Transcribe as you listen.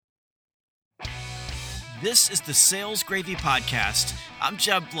This is the Sales Gravy Podcast. I'm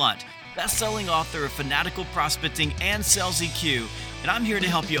Jeb Blunt, best-selling author of Fanatical Prospecting and Sales EQ, and I'm here to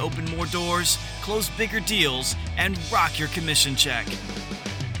help you open more doors, close bigger deals, and rock your commission check.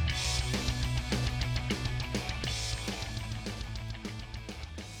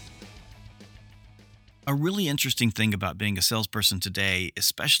 A really interesting thing about being a salesperson today,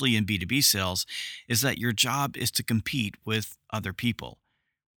 especially in B2B sales, is that your job is to compete with other people.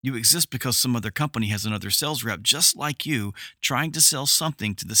 You exist because some other company has another sales rep just like you trying to sell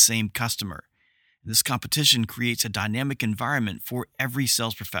something to the same customer. This competition creates a dynamic environment for every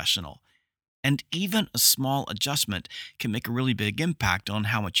sales professional. And even a small adjustment can make a really big impact on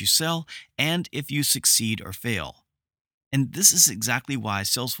how much you sell and if you succeed or fail. And this is exactly why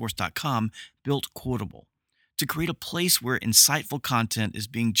Salesforce.com built Quotable to create a place where insightful content is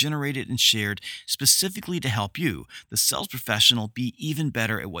being generated and shared specifically to help you, the sales professional, be even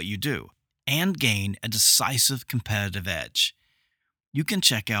better at what you do and gain a decisive competitive edge. You can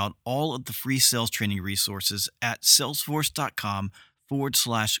check out all of the free sales training resources at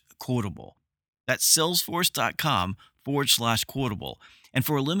salesforce.com/quotable. That's salesforce.com/quotable. And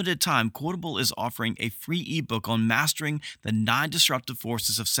for a limited time, Quotable is offering a free ebook on mastering the 9 disruptive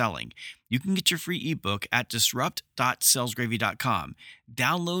forces of selling. You can get your free ebook at disrupt.salesgravy.com.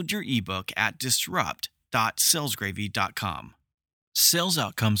 Download your ebook at disrupt.salesgravy.com. Sales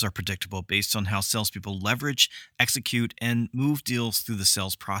outcomes are predictable based on how salespeople leverage, execute, and move deals through the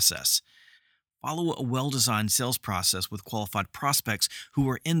sales process. Follow a well-designed sales process with qualified prospects who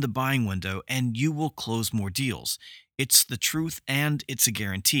are in the buying window, and you will close more deals. It's the truth, and it's a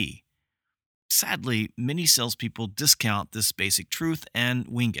guarantee. Sadly, many salespeople discount this basic truth and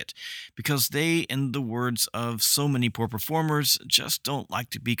wing it because they, in the words of so many poor performers, just don't like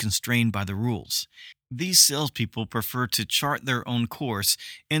to be constrained by the rules. These salespeople prefer to chart their own course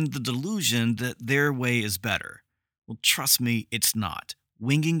in the delusion that their way is better. Well, trust me, it's not.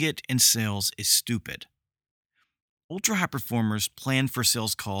 Winging it in sales is stupid. Ultra high performers plan for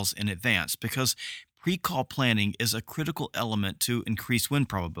sales calls in advance because pre-call planning is a critical element to increase win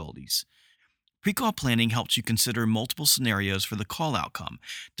probabilities. Pre-call planning helps you consider multiple scenarios for the call outcome,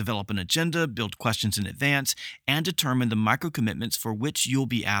 develop an agenda, build questions in advance, and determine the micro-commitments for which you'll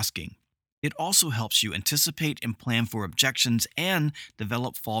be asking. It also helps you anticipate and plan for objections and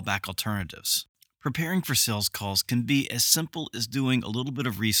develop fallback alternatives. Preparing for sales calls can be as simple as doing a little bit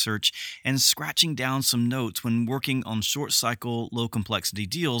of research and scratching down some notes when working on short cycle, low complexity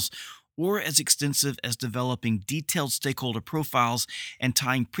deals, or as extensive as developing detailed stakeholder profiles and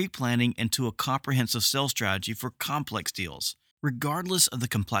tying pre planning into a comprehensive sales strategy for complex deals. Regardless of the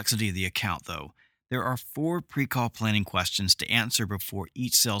complexity of the account, though, there are 4 pre call planning questions to answer before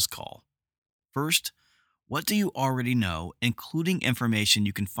each sales call. First, what do you already know, including information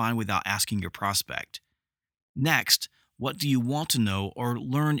you can find without asking your prospect? Next, what do you want to know or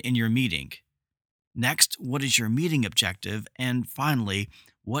learn in your meeting? Next, what is your meeting objective? And finally,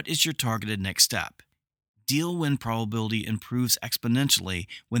 what is your targeted next step? Deal win probability improves exponentially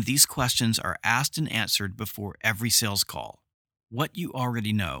when these questions are asked and answered before every sales call. What you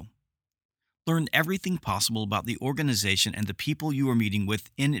already know. Learn everything possible about the organization and the people you are meeting with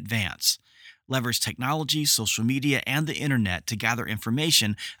in advance. Leverage technology, social media, and the internet to gather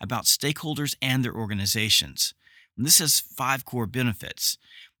information about stakeholders and their organizations. And this has 5 core benefits.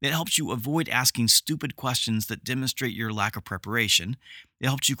 It helps you avoid asking stupid questions that demonstrate your lack of preparation. It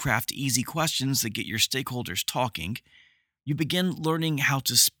helps you craft easy questions that get your stakeholders talking. You begin learning how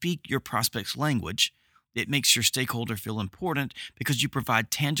to speak your prospect's language. It makes your stakeholder feel important because you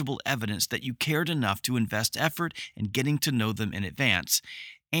provide tangible evidence that you cared enough to invest effort in getting to know them in advance.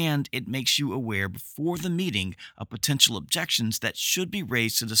 And it makes you aware before the meeting of potential objections that should be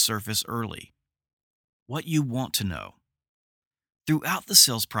raised to the surface early. What you want to know. Throughout the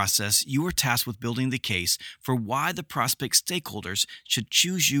sales process, you are tasked with building the case for why the prospect stakeholders should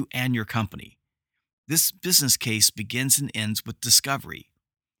choose you and your company. This business case begins and ends with discovery.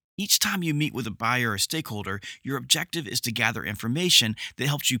 Each time you meet with a buyer or stakeholder, your objective is to gather information that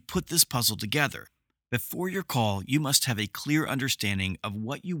helps you put this puzzle together. Before your call, you must have a clear understanding of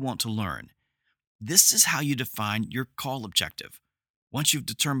what you want to learn. This is how you define your call objective. Once you've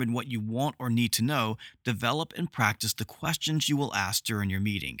determined what you want or need to know, develop and practice the questions you will ask during your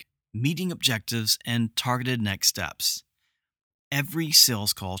meeting. Meeting objectives and targeted next steps. Every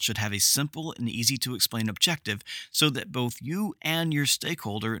sales call should have a simple and easy to explain objective so that both you and your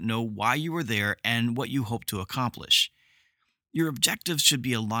stakeholder know why you are there and what you hope to accomplish. Your objectives should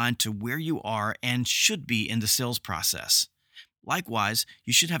be aligned to where you are and should be in the sales process. Likewise,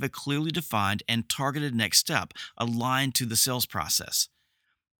 you should have a clearly defined and targeted next step aligned to the sales process.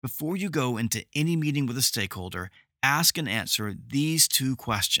 Before you go into any meeting with a stakeholder, ask and answer these two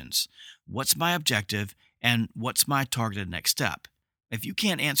questions: what's my objective, and what's my targeted next step? If you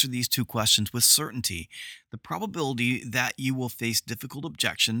can't answer these two questions with certainty, the probability that you will face difficult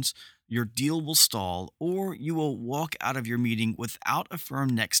objections, your deal will stall, or you will walk out of your meeting without a firm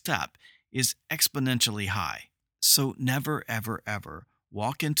next step is exponentially high. So never, ever, ever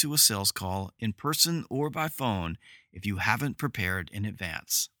walk into a sales call in person or by phone if you haven't prepared in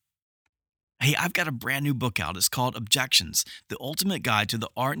advance. Hey, I've got a brand new book out. It's called Objections: The Ultimate Guide to the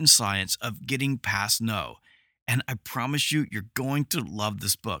Art and Science of Getting Past No. And I promise you, you're going to love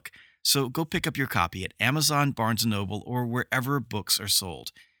this book. So go pick up your copy at Amazon, Barnes& and Noble, or wherever books are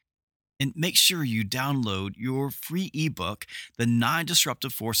sold. And make sure you download your free ebook, The Nine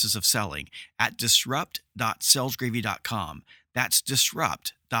Disruptive Forces of Selling, at disrupt.salesgravy.com. That's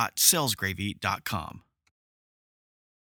disrupt.salesgravy.com.